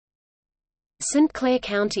St. Clair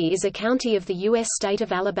County is a county of the U.S. state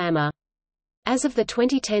of Alabama. As of the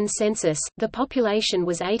 2010 census, the population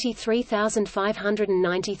was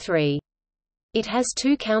 83,593. It has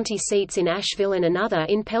two county seats in Asheville and another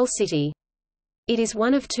in Pell City. It is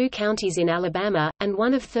one of two counties in Alabama, and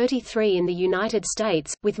one of 33 in the United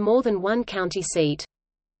States, with more than one county seat.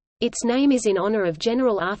 Its name is in honor of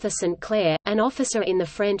General Arthur St. Clair, an officer in the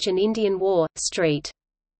French and Indian War. Street.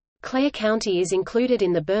 Clair County is included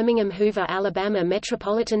in the Birmingham-Hoover, Alabama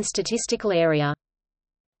Metropolitan Statistical Area.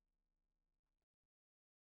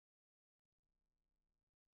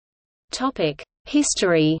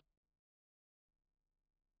 History.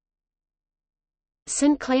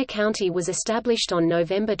 St. Clair County was established on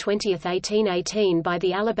November 20, 1818 by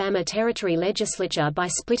the Alabama Territory Legislature by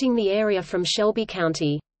splitting the area from Shelby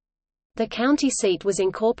County. The county seat was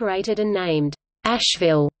incorporated and named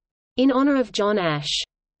Asheville in honor of John Ashe.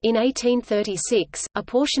 In 1836, a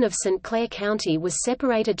portion of St. Clair County was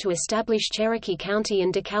separated to establish Cherokee County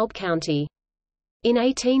and DeKalb County. In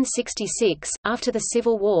 1866, after the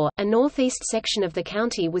Civil War, a northeast section of the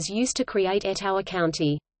county was used to create Etowah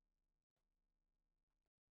County.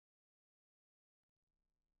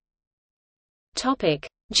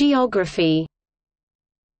 Geography.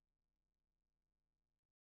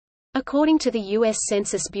 According to the U.S.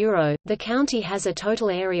 Census Bureau, the county has a total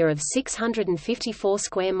area of 654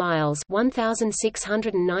 square miles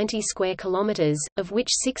 (1,690 square kilometers), of which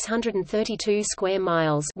 632 square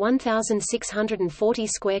miles (1,640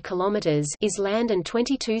 square kilometers) is land and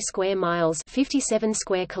 22 square miles (57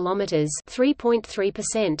 square kilometers)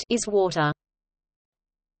 (3.3%) is water.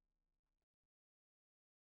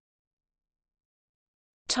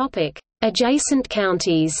 Adjacent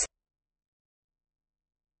counties.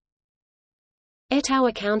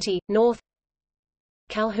 Etowah County, north.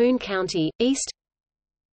 Calhoun County, east.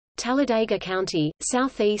 Talladega County,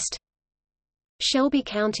 southeast. Shelby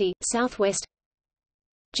County, southwest.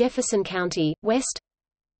 Jefferson County, west.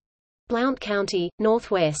 Blount County,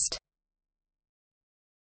 northwest.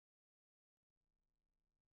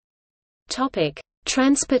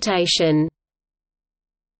 Transportation.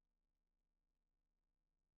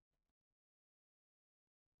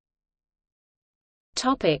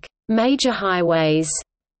 Major highways.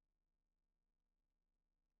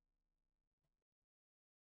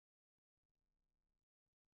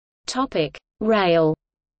 Rail.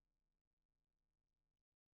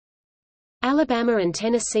 Alabama and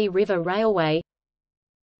Tennessee River Railway,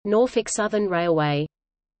 Norfolk Southern Railway.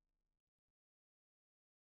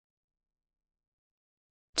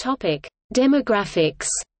 Demographics.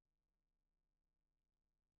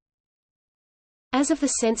 As of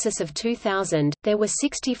the census of 2000, there were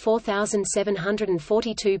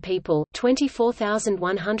 64,742 people,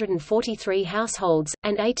 24,143 households,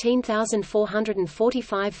 and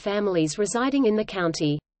 18,445 families residing in the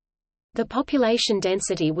county. The population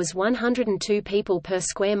density was 102 people per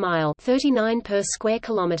square mile, 39 per square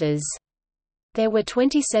kilometers. There were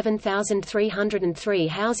 27,303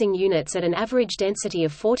 housing units at an average density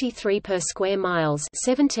of 43 per square miles,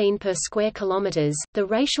 17 per square kilometers. The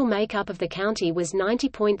racial makeup of the county was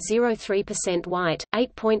 90.03% white,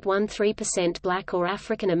 8.13% black or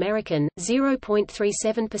African American,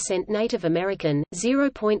 0.37% Native American,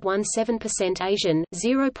 0.17% Asian,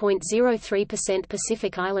 0.03%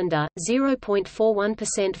 Pacific Islander,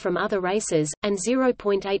 0.41% from other races, and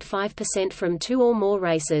 0.85% from two or more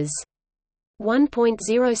races.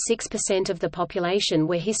 1.06% of the population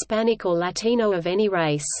were Hispanic or Latino of any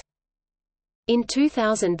race. In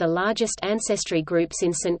 2000, the largest ancestry groups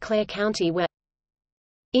in St. Clair County were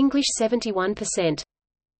English 71%,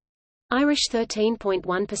 Irish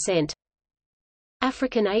 13.1%,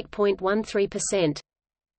 African 8.13%,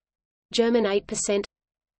 German 8%,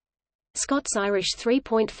 Scots-Irish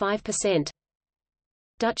 3.5%,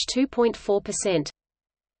 Dutch 2.4%,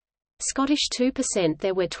 Scottish 2%.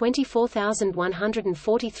 There were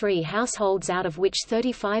 24,143 households, out of which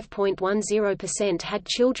 35.10% had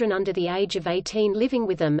children under the age of 18 living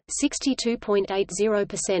with them,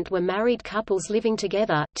 62.80% were married couples living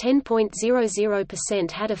together, 10.00%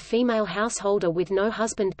 had a female householder with no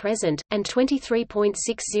husband present, and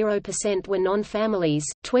 23.60% were non-families.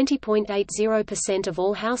 20.80% of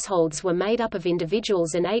all households were made up of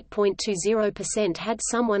individuals, and 8.20% had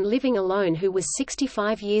someone living alone who was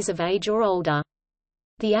 65 years of age or older.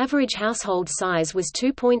 The average household size was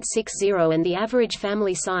 2.60 and the average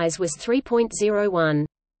family size was 3.01.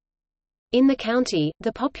 In the county,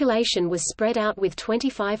 the population was spread out with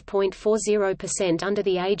 25.40% under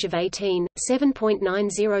the age of 18,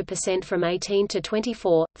 7.90% from 18 to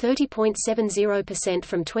 24, 30.70%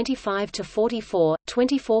 from 25 to 44,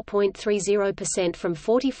 24.30% from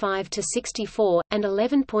 45 to 64, and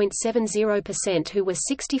 11.70% who were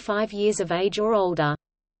 65 years of age or older.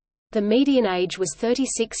 The median age was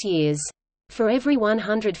 36 years. For every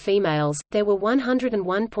 100 females, there were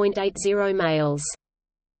 101.80 males.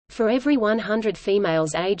 For every 100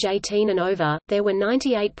 females age 18 and over, there were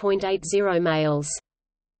 98.80 males.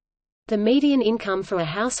 The median income for a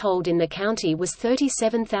household in the county was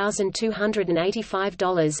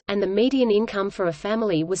 $37,285, and the median income for a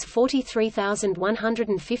family was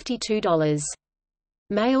 $43,152.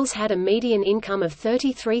 Males had a median income of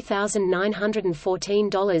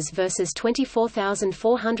 $33,914 versus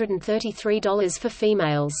 $24,433 for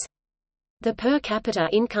females. The per capita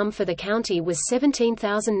income for the county was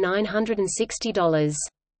 $17,960.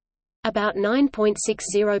 About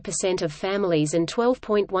 9.60% of families and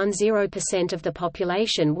 12.10% of the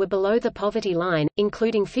population were below the poverty line,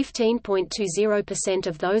 including 15.20%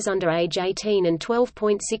 of those under age 18 and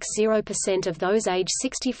 12.60% of those age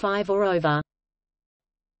 65 or over.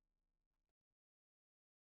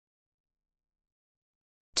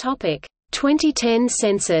 Topic: 2010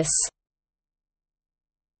 census.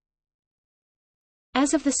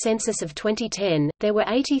 As of the census of 2010, there were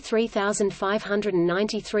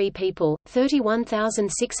 83,593 people,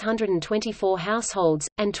 31,624 households,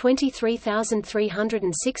 and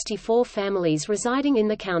 23,364 families residing in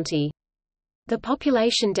the county. The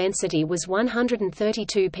population density was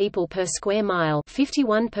 132 people per square mile,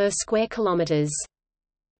 51 per square kilometers.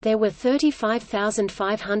 There were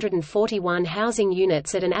 35,541 housing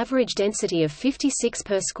units at an average density of 56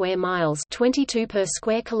 per square miles, 22 per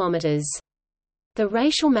square kilometers. The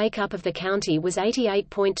racial makeup of the county was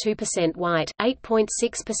 88.2% white,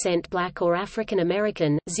 8.6% black or African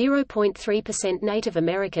American, 0.3% Native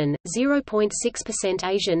American, 0.6%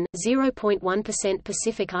 Asian, 0.1%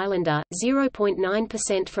 Pacific Islander,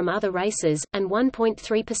 0.9% from other races, and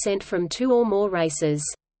 1.3% from two or more races.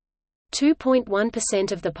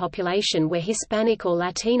 2.1% of the population were Hispanic or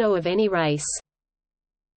Latino of any race.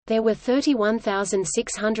 There were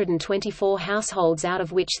 31,624 households, out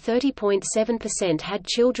of which 30.7% had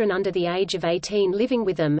children under the age of 18 living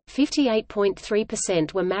with them,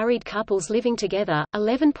 58.3% were married couples living together,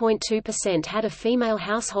 11.2% had a female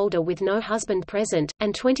householder with no husband present,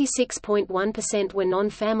 and 26.1% were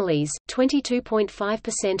non-families.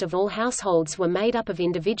 22.5% of all households were made up of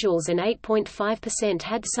individuals and 8.5%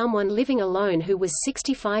 had someone living alone who was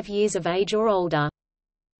 65 years of age or older.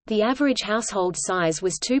 The average household size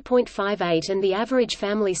was 2.58 and the average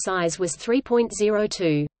family size was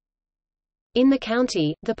 3.02. In the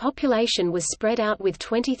county, the population was spread out with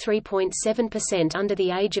 23.7% under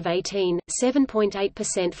the age of 18,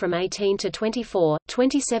 7.8% from 18 to 24,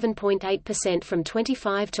 27.8% from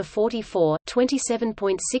 25 to 44,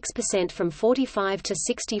 27.6% from 45 to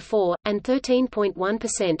 64, and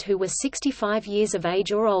 13.1% who were 65 years of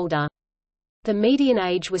age or older. The median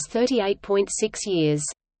age was 38.6 years.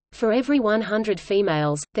 For every 100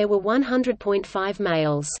 females, there were 100.5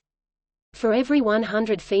 males. For every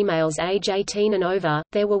 100 females age 18 and over,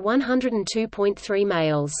 there were 102.3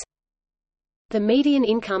 males. The median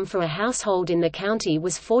income for a household in the county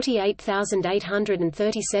was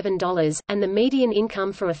 $48,837, and the median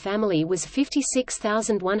income for a family was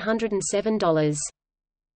 $56,107.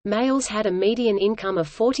 Males had a median income of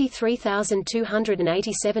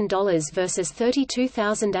 $43,287 versus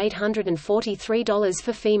 $32,843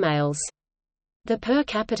 for females. The per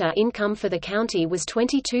capita income for the county was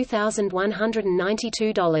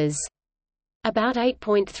 $22,192. About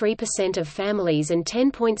 8.3% of families and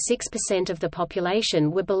 10.6% of the population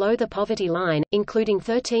were below the poverty line, including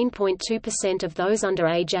 13.2% of those under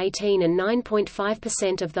age 18 and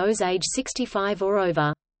 9.5% of those age 65 or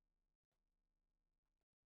over.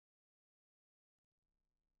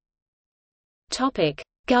 Topic: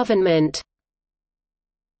 Government.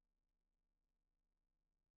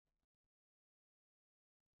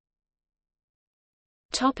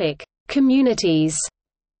 Topic: Communities.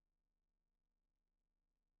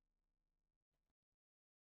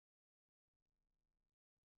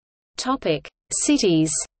 Topic: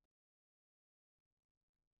 Cities.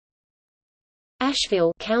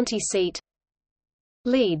 Asheville, county seat.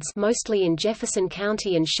 Leeds, mostly in Jefferson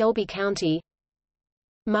County and Shelby County.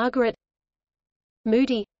 Margaret,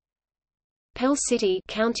 Moody, Pell City,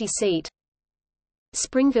 county seat.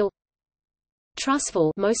 Springville,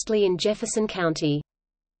 Trussville, mostly in Jefferson County.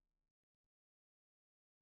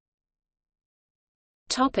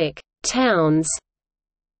 Topic: Towns.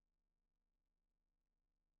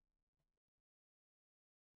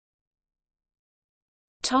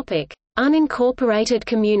 Unincorporated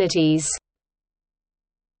communities.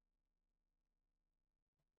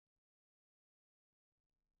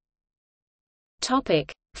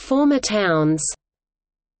 Former towns.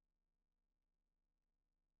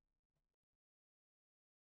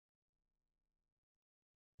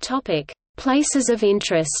 Places of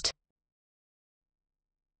interest.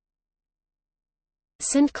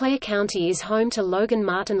 St. Clair County is home to Logan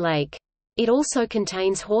Martin Lake. It also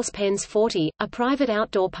contains Horse Pens 40, a private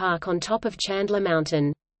outdoor park on top of Chandler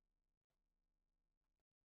Mountain.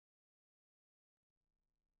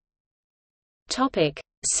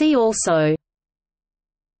 See also: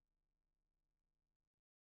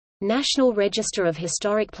 National Register of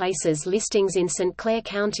Historic Places listings in St. Clair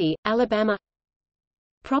County, Alabama.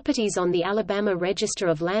 Properties on the Alabama Register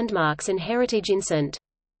of Landmarks and Heritage in St.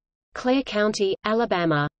 Clair County,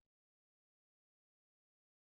 Alabama.